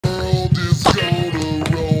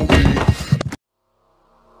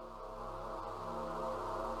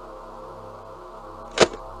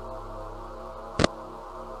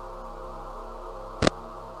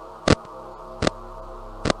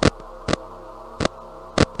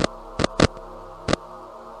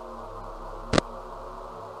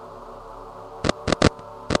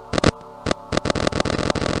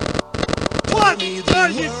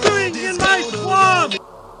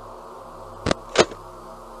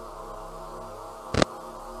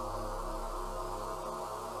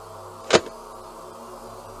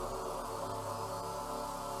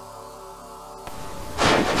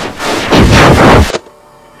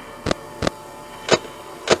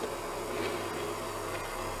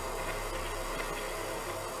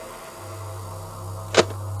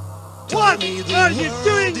What are you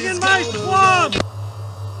doing in my swamp?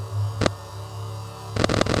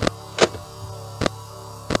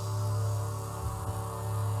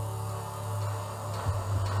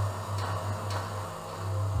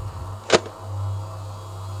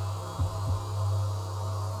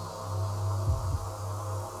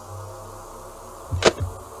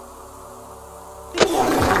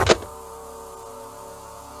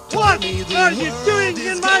 What are you doing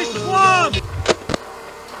in my swamp?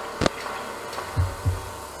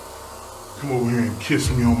 Come over here and kiss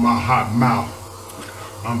me on my hot mouth.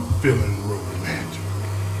 I'm feeling romantic.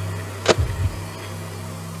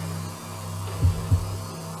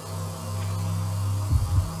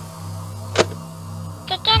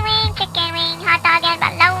 Chicken wing, hot dog and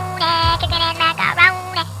bologna, chicken and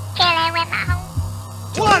macaroni, chilling with my home.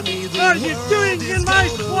 What are you doing in my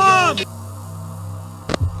swamp?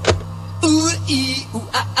 Ooh, ee, ooh,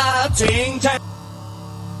 ah, ah, ting, tang.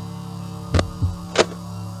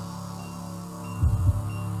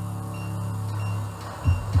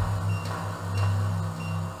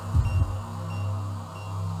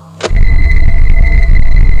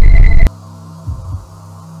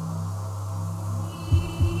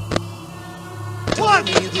 What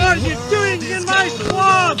are you doing in my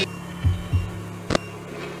swamp?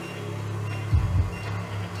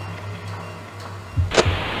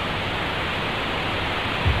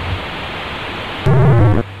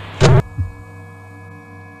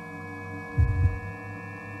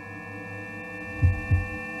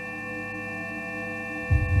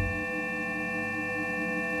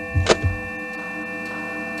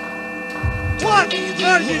 What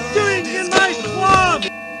are you doing in my swamp?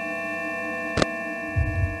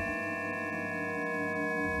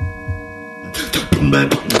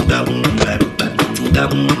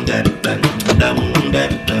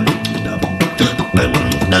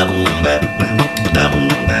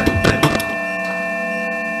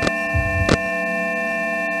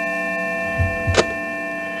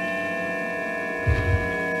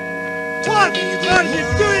 What are you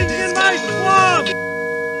doing in my swamp?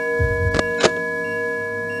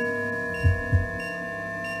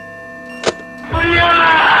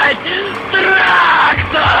 Блядь!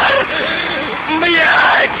 Трактор!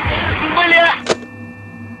 Блядь! Блядь!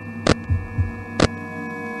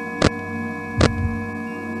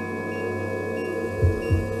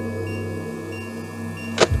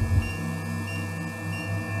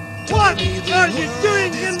 What are you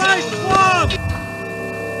doing in my swamp?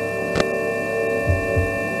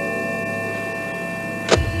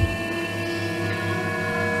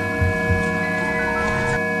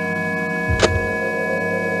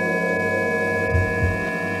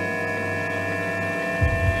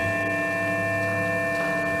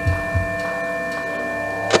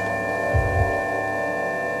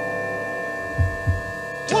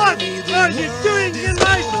 What are you doing in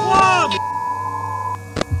my swamp?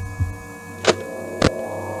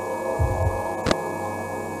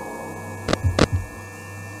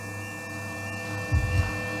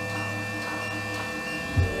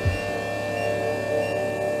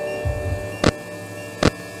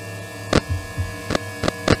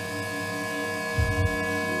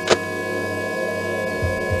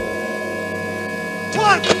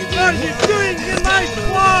 What are you doing in my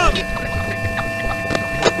swamp?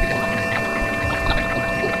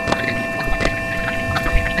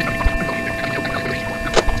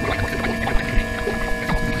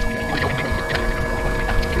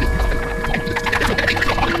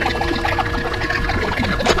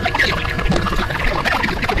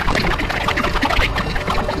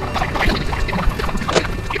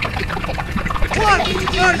 What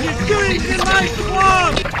are you doing in my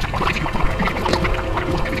swamp?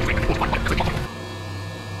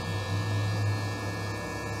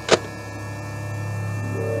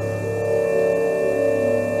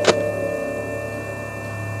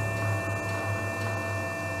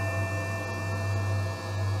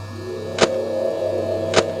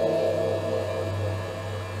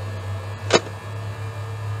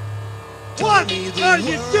 What are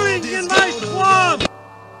you doing in my swamp?